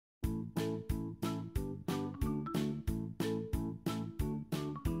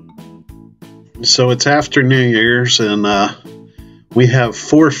So it's after New Year's, and we have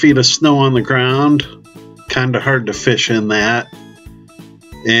 4 feet of snow on the ground. Kind of hard to fish in that.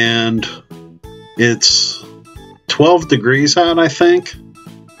 And it's 12 degrees out, I think.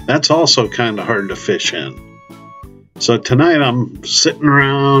 That's also kind of hard to fish in. So tonight I'm sitting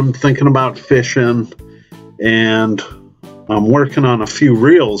around thinking about fishing, and I'm working on a few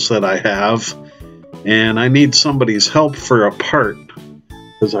reels that I have, and I need somebody's help for a part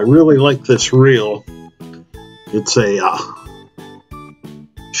because I really like this reel. It's a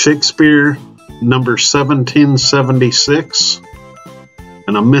Shakespeare number 1776,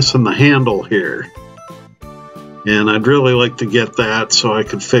 and I'm missing the handle here. And I'd really like to get that so I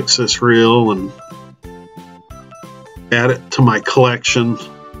could fix this reel and add it to my collection.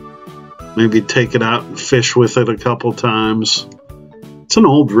 Maybe take it out and fish with it a couple times. It's an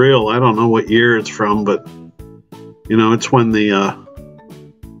old reel. I don't know what year it's from, but you know, it's when the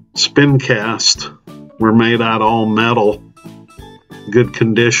spincast were made out of all metal, good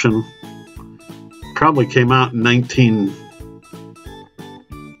condition. Probably came out in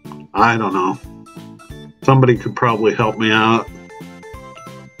I don't know. Somebody could probably help me out.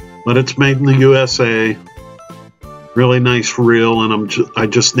 But it's made in the USA. Really nice reel, and I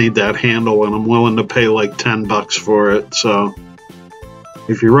just need that handle, and I'm willing to pay like $10 for it. So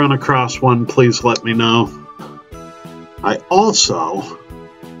if you run across one, please let me know. I also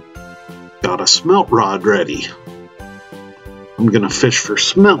got a smelt rod ready. I'm gonna fish for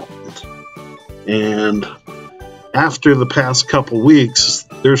smelt. And after the past couple weeks,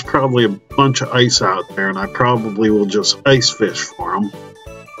 there's probably a bunch of ice out there, and I probably will just ice fish for them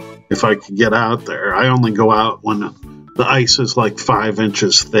if I could get out there. I only go out when the ice is like 5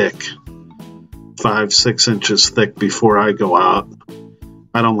 inches thick, 5-6 inches thick before I go out.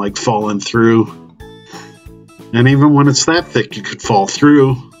 I don't like falling through. And even when it's that thick, you could fall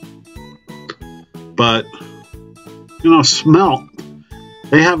through. But, you know, smelt,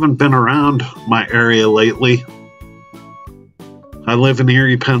 they haven't been around my area lately. I live in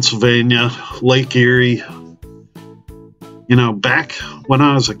Erie, Pennsylvania, Lake Erie. You know, back when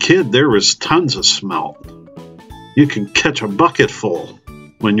I was a kid, there was tons of smelt. You can catch a bucket full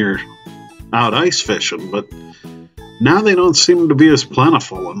when you're out ice fishing, but now they don't seem to be as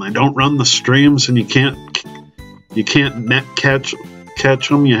plentiful, and they don't run the streams, and you can't net catch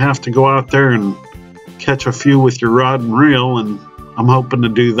them. You have to go out there and catch a few with your rod and reel, and I'm hoping to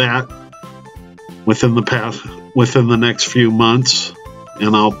do that within the next few months,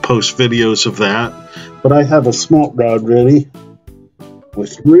 and I'll post videos of that. But I have a smelt rod ready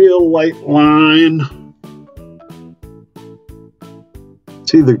with real light line.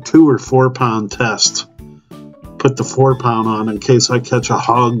 It's either 2 or 4 pound test. Put the 4 pound on in case I catch a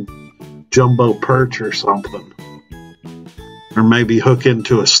hog jumbo perch or something. Or maybe hook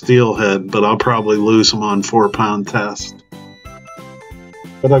into a steelhead, but I'll probably lose them on 4 pound test.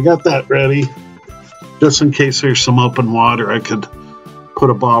 But I got that ready. Just in case there's some open water, I could put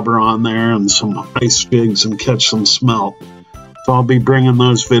a bobber on there and some ice jigs and catch some smelt. So I'll be bringing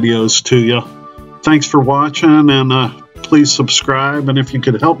those videos to you. Thanks for watching, and please subscribe. And if you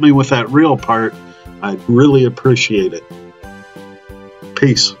could help me with that reel part, I'd really appreciate it.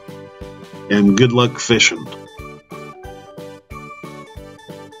 Peace, and good luck fishing.